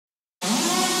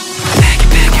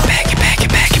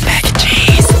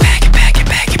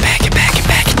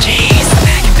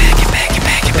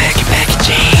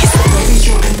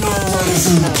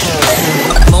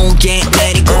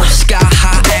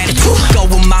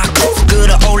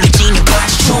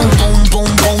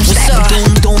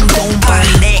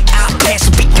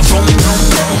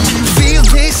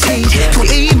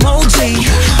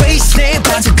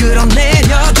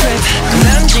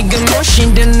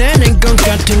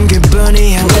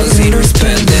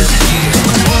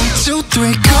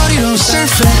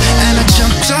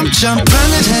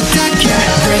점프는 했다게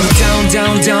Bring it down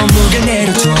down down 무게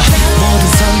내려줘 모든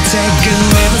선택은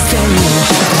never stay low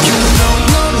You know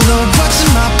no no what's in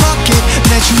my pocket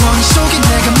내 주머니 속에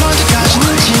내가 먼저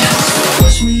가지는지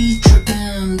Watch me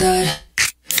dripping that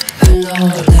Hello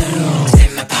in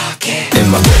my pocket In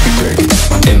my baggy baggy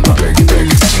In my baggy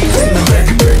baggy jeans In my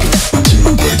baggy baggy In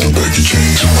my baggy baggy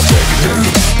jeans In my baggy baggy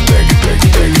Baggy baggy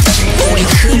baggy jeans 우리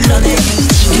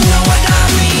흘러내리지 You know what I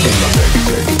mean In my baggy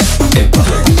baggy In my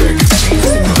baggy baggy jeans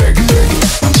In my baggy baggy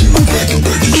In my baggy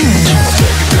baggy jeans In my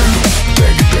baggy baggy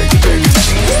Baggy baggy baggy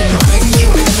jeans In my baggy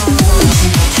baggy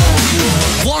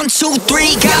 1, 2,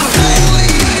 3 go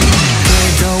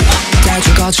그래도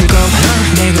달줄 거칠고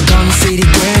내가 걷는 시티들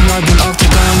넓은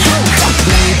octagon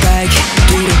Lay back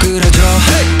뒤로 끌어줘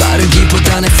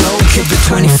빠르기보다는 flow keep it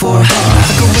 24 I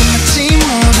go with my team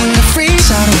모두 다 freeze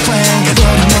out of way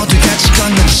우리 모두 같이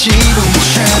건너지로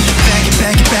trap Back it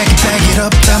back it back it back it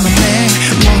up 담아내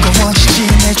뭔가 원치지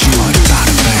내 주머니 바로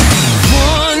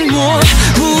One more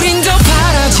우린 더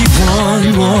바라지 one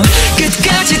more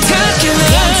끝까지 닿길래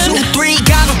 1, 2, 3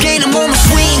 가볍게는 몸을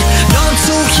swing 넌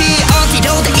투희 어디로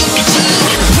다 이끄지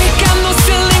We got no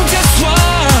ceiling that's why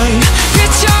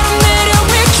빛처럼 내려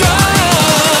we drop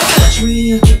Watch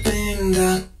me dripping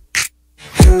that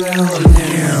Hello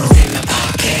now In my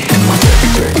pocket In my baggy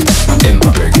baggy In my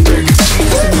baggy baggy jeans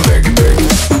In my baggy baggy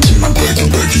In my baggy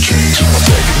baggy jeans In my baggy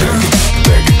baggy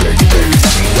Baggy baggy baggy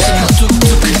jeans 뚝뚝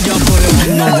흘려버려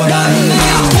You know what I mean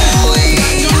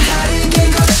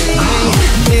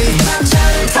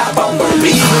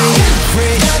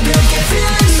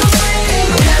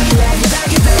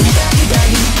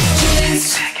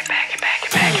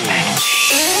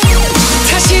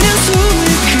다시는 숨을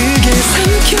크게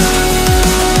삼켜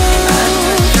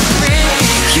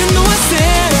You know I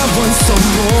said I want some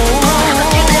more